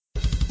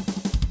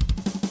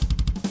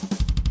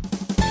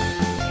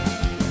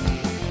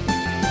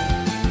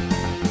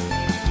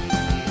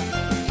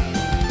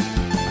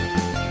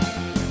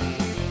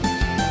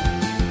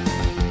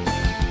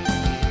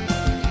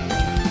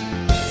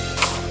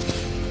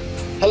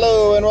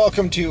Hello and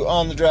welcome to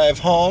On the Drive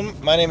Home.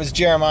 My name is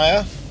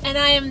Jeremiah. And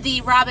I am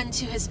the Robin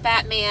to his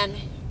Batman,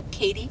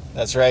 Katie.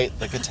 That's right,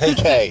 the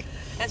KTK.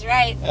 That's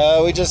right.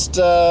 We just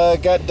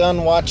got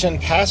done watching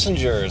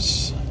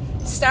Passengers.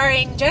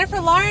 Starring Jennifer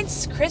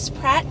Lawrence, Chris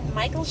Pratt, and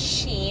Michael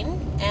Sheen,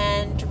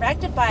 and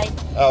directed by...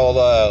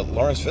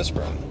 Lawrence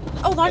Fishburne.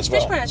 Oh, Lawrence as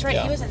well. Fishburne, that's right,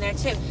 Yeah. he was in there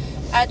too.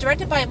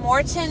 Directed by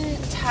Morton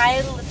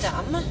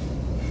Tyldum.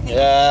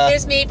 Yeah.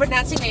 There's me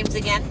pronouncing names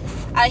again.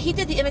 He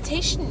did The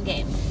Imitation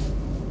Game.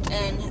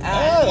 And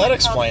that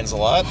explains a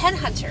lot.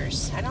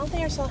 Headhunters. I don't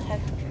think I saw We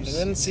Headhunters.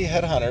 didn't see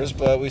Headhunters,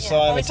 but we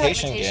saw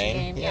Imitation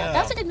Game. Yeah,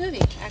 that was a good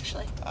movie,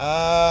 actually.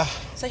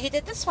 So he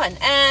did this one,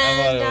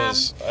 and I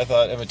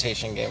thought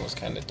Imitation Game was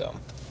kind of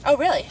dumb. Oh,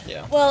 really?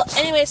 Yeah. Well,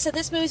 anyway, so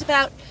this movie's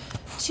about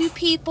two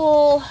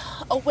people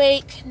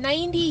awake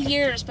 90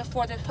 years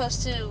before they're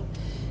supposed to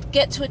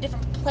get to a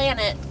different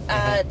planet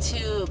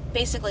to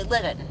basically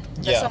live in.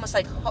 It's almost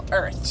like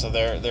Earth. So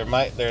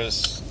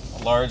there's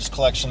a large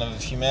collection of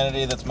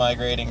humanity that's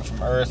migrating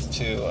from Earth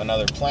to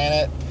another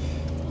planet,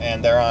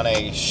 and they're on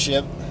a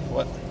ship.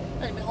 What?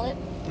 Let me hold it.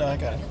 No, I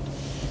got it.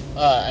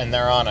 And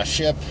they're on a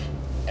ship,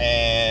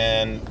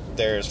 and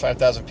there's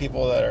 5,000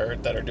 people that are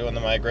doing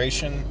the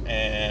migration,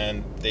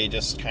 and they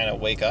just kind of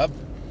wake up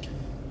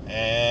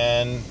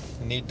and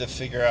need to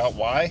figure out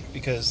why,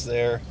 because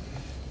they're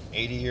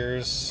 80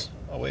 years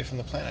away from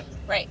the planet.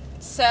 Right.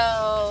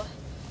 So...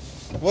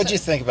 What'd you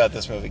think about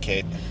this movie,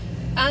 Kate?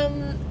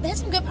 It had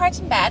some good parts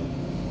and bad.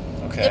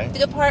 Okay. The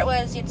good part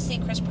was you had to see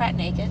Chris Pratt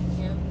naked.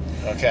 Yeah.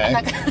 Okay. I'm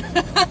not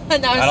gonna...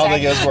 No, I don't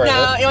think it was worth it.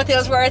 No, you don't think it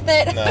was worth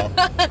it? No.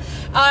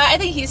 I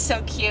think he's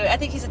so cute. I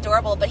think he's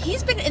adorable. But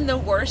he's been in the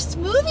worst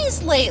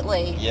movies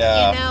lately.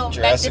 Yeah. You know,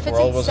 Jurassic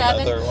World was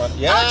 7. another one.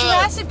 Yeah. Oh,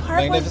 Jurassic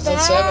Park Magnificent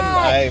was 7.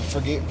 bad. I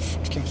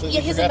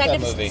completely he's forgot in that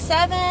Magnificent movie.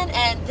 7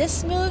 and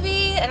this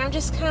movie, and I'm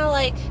just kind of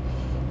like,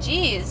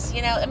 geez,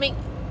 I mean,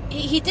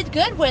 he did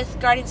good with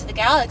Guardians of the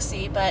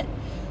Galaxy, but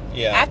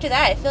after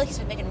that, I feel like he's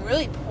been making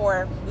really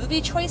poor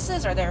movie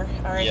choices, or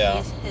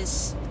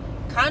his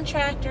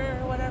contractor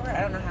or whatever.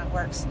 I don't know how it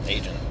works.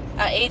 Agent,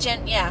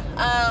 yeah.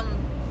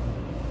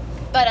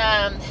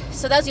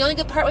 So that was the only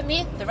good part with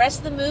me. The rest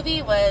of the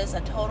movie was a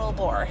total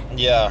bore.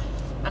 Yeah.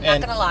 I'm not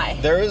gonna lie.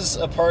 There is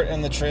a part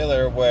in the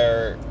trailer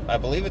where I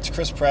believe it's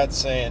Chris Pratt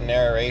saying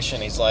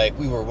narration. He's like,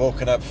 "We were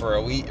woken up for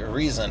a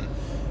reason."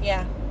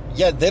 Yeah.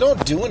 Yeah, they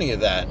don't do any of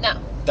that. No.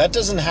 That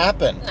doesn't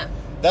happen. No.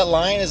 That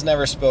line is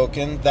never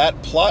spoken.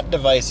 That plot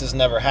device is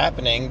never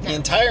happening. No. The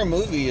entire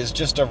movie is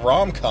just a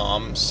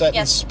rom-com set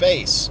in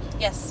space.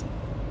 Yes.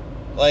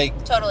 Like,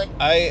 totally.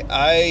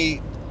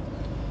 And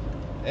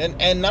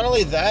not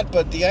only that,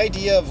 but the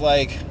idea of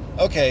like,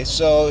 okay,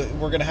 so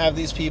we're gonna have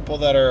these people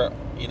that are,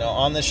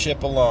 on the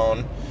ship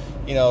alone,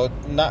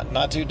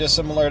 not too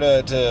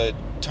dissimilar to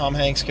Tom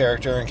Hanks'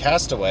 character in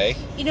Castaway.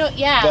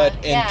 Yeah. But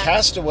in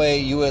Castaway,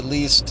 you at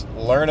least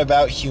learn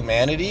about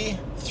humanity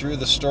through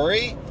the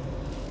story.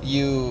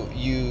 You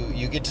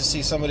get to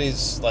see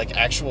somebody's like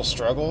actual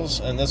struggles,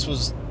 and this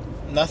was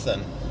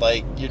nothing.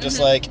 Like, you're just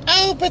like,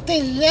 oh, but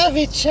they love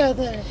each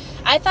other.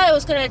 I thought it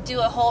was going to do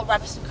a whole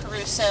Robinson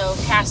Crusoe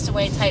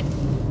Castaway type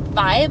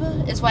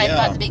vibe, is what I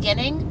thought in the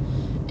beginning.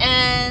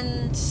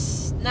 And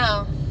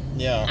no.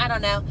 Yeah. I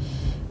don't know.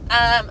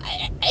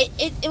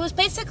 It was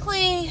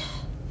basically...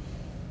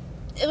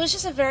 It was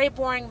just a very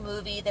boring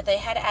movie that they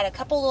had to add a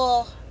couple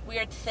little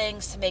weird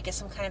things to make it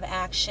some kind of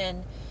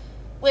action,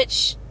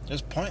 which... It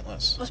was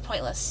pointless.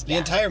 The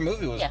entire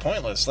movie was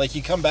pointless. Like,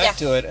 you come back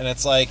to it, and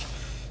it's like,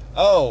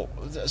 oh,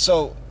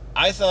 so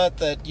I thought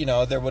that,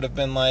 there would have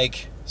been,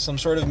 like, some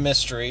sort of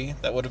mystery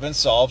that would have been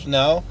solved.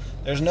 No,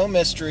 there's no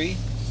mystery.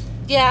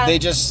 Yeah. They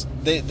just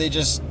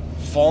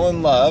fall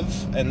in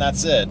love, and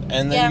that's it.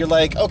 And then you're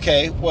like,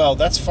 okay, well,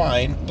 that's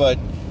fine, but,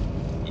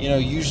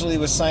 usually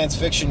with science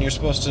fiction, you're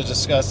supposed to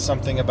discuss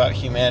something about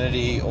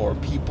humanity or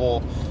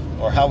people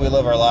or how we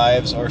live our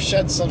lives or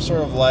shed some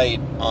sort of light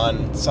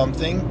on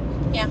something.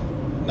 Yeah.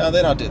 No,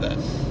 they don't do that.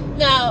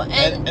 No,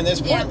 and it's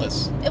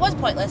pointless. It was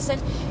pointless,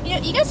 and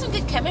you got some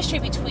good chemistry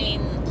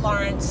between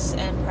Lawrence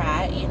and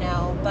Pratt,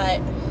 but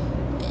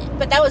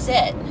that was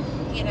it.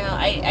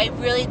 I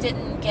really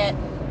didn't get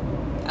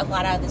a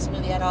lot out of this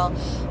movie at all.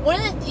 One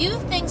of the few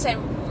things I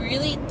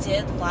really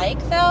did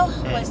like, though,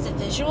 was the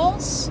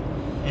visuals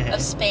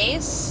of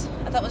space.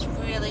 I thought was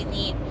really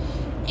neat,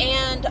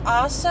 and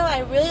also I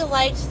really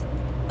liked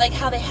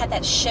how they had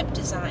that ship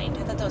designed.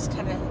 I thought that was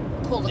kind of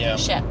cool looking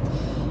ship.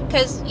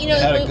 Because they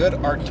had a good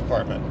art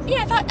department.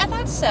 Yeah, I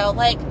thought so.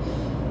 Like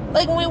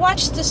when we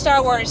watched the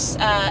Star Wars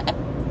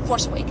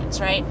Force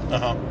Awakens, right?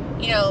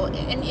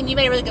 And you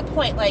made a really good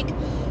point. Like,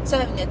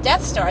 instead of having a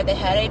Death Star, they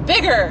had a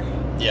bigger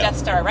Death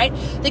Star, right?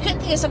 They couldn't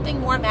think of something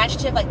more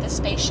imaginative like the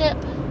spaceship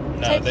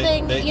type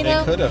thing. They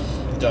could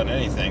have done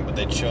anything, but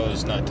they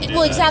chose not to do that.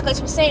 Well, exactly.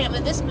 That's what I'm saying.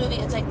 With this movie,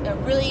 it's like a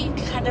really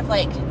kind of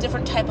like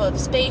different type of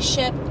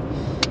spaceship.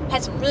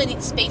 Had some really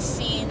neat space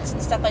scenes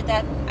and stuff like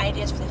that. And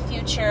ideas for the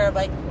future,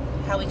 like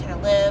how we kind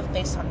of live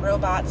based on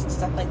robots and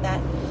stuff like that.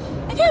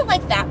 I kind of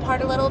like that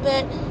part a little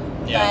bit.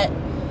 Yeah. But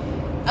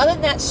other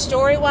than that,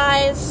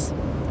 story-wise,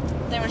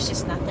 there was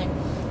just nothing.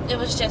 It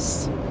was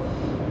just...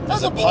 It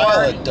was was a bore.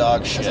 pile of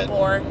dog It shit. was a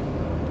bore.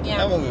 Yeah.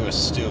 That movie was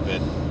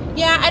stupid.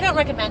 Yeah, I don't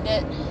recommend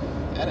it.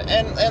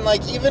 And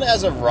like, even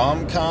as a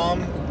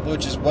rom-com,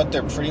 which is what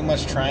they're pretty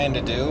much trying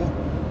to do,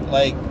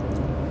 like,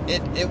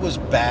 it was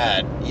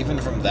bad, even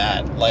from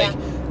that. Like,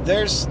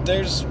 there's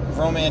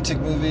romantic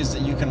movies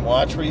that you can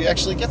watch where you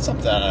actually get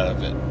something out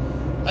of it.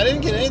 I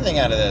didn't get anything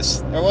out of this.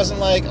 There wasn't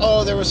like,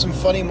 oh, there was some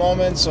funny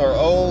moments, or,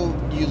 oh,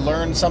 you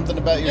learned something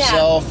about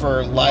yourself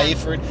or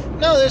life, or...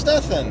 No, there's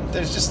nothing.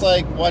 There's just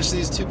like, watch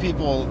these two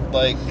people,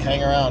 like,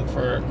 hang around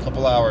for a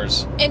couple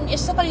hours. And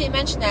it's so funny you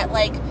mentioned that.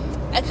 Like,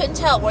 I couldn't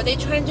tell. Were they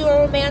trying to do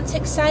a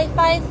romantic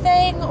sci-fi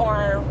thing,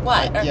 or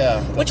what?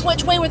 Yeah. Which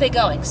way were they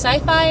going?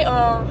 Sci-fi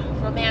or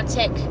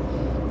romantic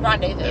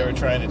rendezvous? They were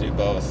trying to do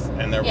both,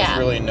 and there was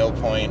really no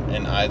point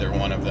in either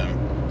one of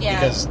them. Yeah.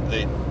 Because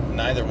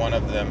neither one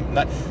of them...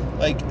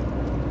 Like,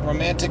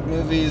 romantic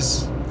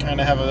movies kind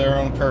of have their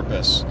own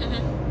purpose.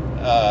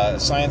 Mm-hmm.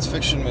 Science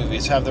fiction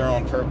movies have their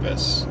own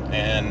purpose.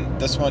 And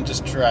this one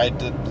just tried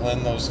to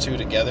blend those two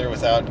together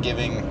without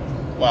giving...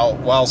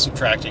 While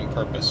subtracting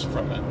purpose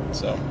from it,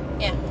 so...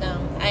 Yeah, no.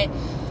 Alright,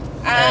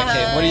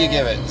 Kate, what do you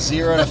give it?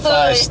 0 to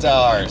 5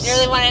 stars. You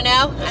really want to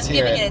know? Let's I'm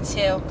hear giving it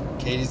a 2.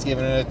 Katie's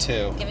giving it a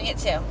 2. Giving it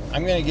 2.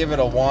 I'm going to give it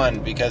a 1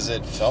 because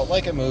it felt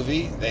like a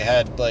movie. They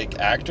had, like,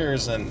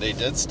 actors and they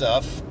did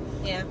stuff.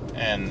 Yeah.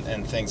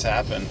 And things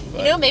happen. But...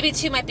 You know, maybe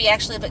 2 might be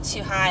actually a bit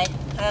too high.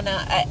 I don't know.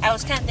 I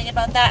was kind of thinking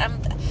about that.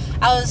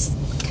 I was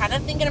kind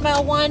of thinking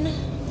about 1.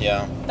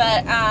 Yeah.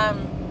 But,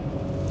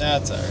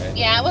 that's alright.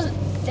 Yeah, it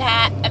wasn't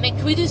that... I mean,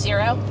 can we do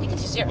 0? We can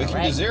do 0, We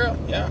can do 0,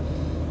 yeah.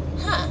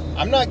 Huh.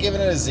 I'm not giving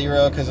it a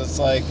 0 because it's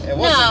like... It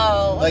wasn't...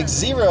 No. Like,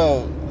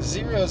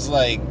 0's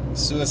like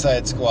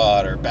Suicide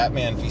Squad or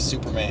Batman v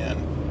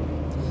Superman.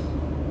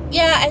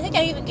 Yeah, I think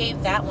I even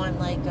gave that one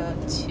like a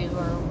 2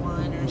 or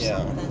 1 or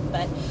something.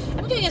 But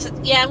I'm giving it...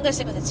 I'm going to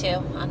stick with a 2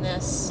 on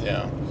this.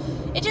 Yeah.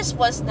 It just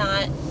was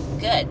not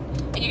good.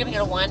 And you're giving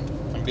it a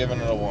 1? I'm giving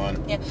it a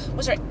 1. Yeah.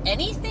 Was there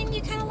anything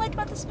you kind of liked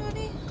about this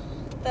movie?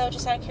 Though,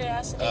 just out of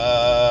curiosity?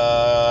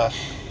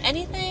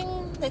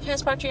 Anything that kind of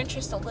sparked your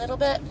interest a little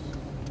bit?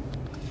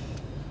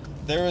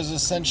 There was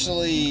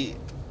essentially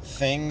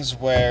things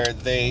where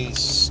they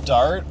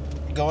start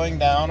going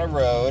down a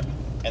road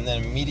and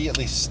then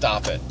immediately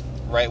stop it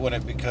right when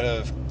it could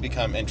have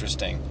become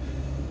interesting.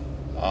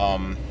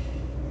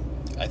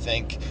 I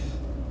think,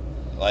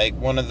 like,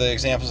 one of the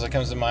examples that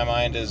comes to my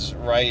mind is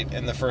right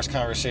in the first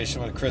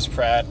conversation with Chris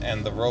Pratt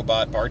and the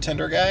robot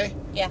bartender guy.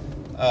 Yeah.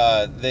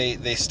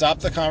 They stop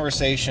the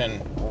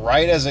conversation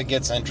right as it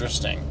gets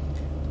interesting.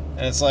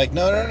 And it's like,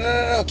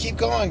 no, keep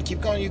going.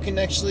 You can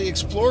actually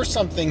explore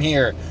something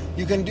here.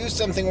 You can do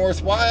something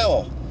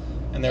worthwhile.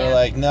 And they were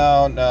like,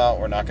 no,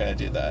 we're not going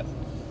to do that.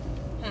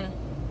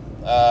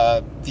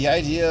 The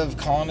idea of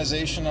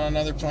colonization on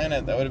another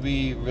planet, that would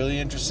be really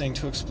interesting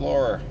to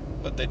explore,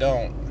 but they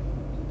don't.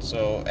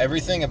 So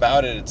everything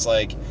about it, it's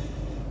like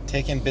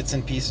taking bits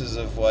and pieces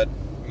of what,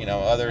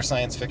 other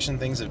science fiction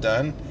things have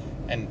done,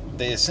 and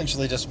they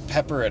essentially just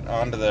pepper it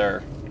onto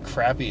their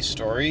crappy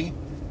story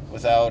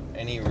without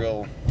any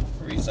real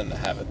reason to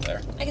have it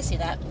there. I can see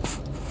that.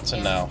 So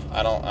no,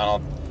 I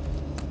don't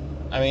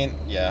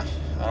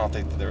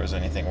think that there was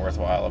anything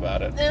worthwhile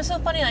about it. And it's so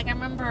funny, like, I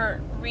remember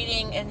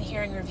reading and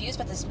hearing reviews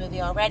about this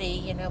movie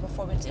already,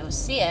 before we went to go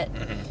see it.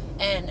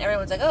 Mm-hmm. And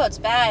everyone's like, oh, it's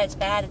bad.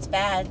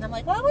 And I'm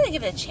like, well, I'm going to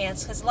give it a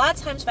chance, because a lot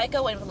of times if I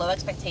go in with low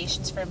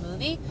expectations for a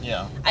movie,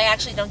 I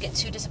actually don't get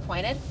too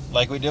disappointed.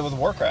 Like we did with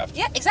Warcraft.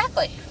 Yeah,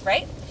 exactly,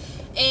 right?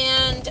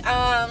 And,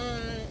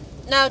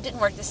 no, it didn't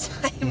work this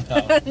time.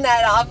 No. Not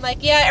at all. I'm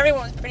like, yeah,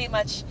 everyone was pretty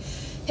much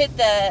hit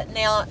the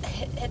nail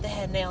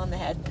on the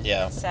head.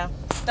 Yeah. So,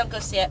 don't go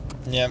see it.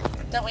 Yep.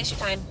 Don't waste your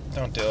time.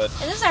 Don't do it.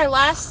 And this is our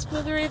last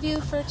movie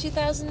review for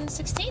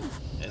 2016.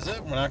 Is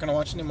it? We're not going to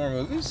watch any more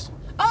movies?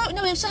 Oh,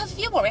 no, we still have a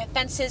few more. We have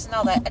Fences and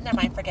all that. Never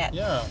mind, forget.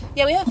 Yeah.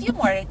 Yeah, we have a few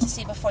more to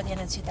see before the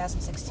end of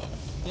 2016.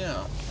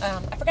 Yeah.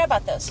 I forgot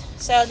about those.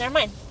 So, never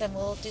mind. Then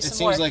we'll do some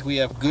more. It seems like we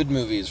have good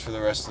movies for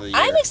the rest of the year.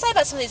 I'm excited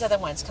about some of these other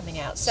ones coming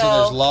out. So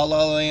there's La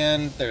La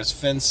Land, there's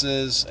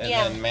Fences, and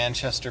then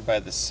Manchester by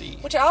the Sea.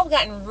 Which are all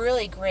gotten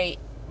really great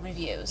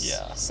reviews.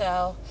 Yeah.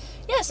 So,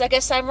 yes, I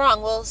guess I'm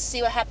wrong. We'll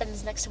see what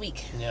happens next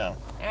week. Yeah.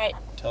 All right.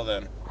 Till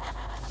then.